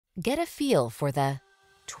Get a feel for the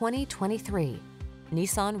 2023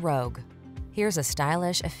 Nissan Rogue. Here's a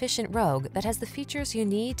stylish, efficient Rogue that has the features you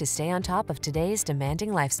need to stay on top of today's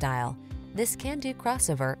demanding lifestyle. This can-do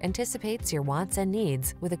crossover anticipates your wants and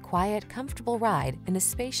needs with a quiet, comfortable ride in a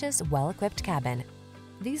spacious, well-equipped cabin.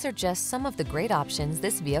 These are just some of the great options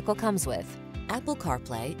this vehicle comes with: Apple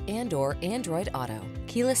CarPlay and/or Android Auto,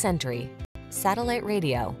 keyless entry, satellite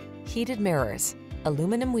radio, heated mirrors,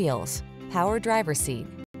 aluminum wheels, power driver seat,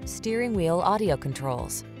 steering wheel audio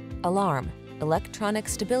controls, alarm, electronic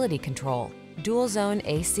stability control, dual zone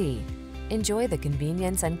AC. Enjoy the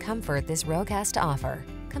convenience and comfort this Rogue has to offer.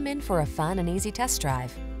 Come in for a fun and easy test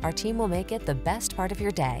drive. Our team will make it the best part of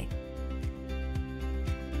your day.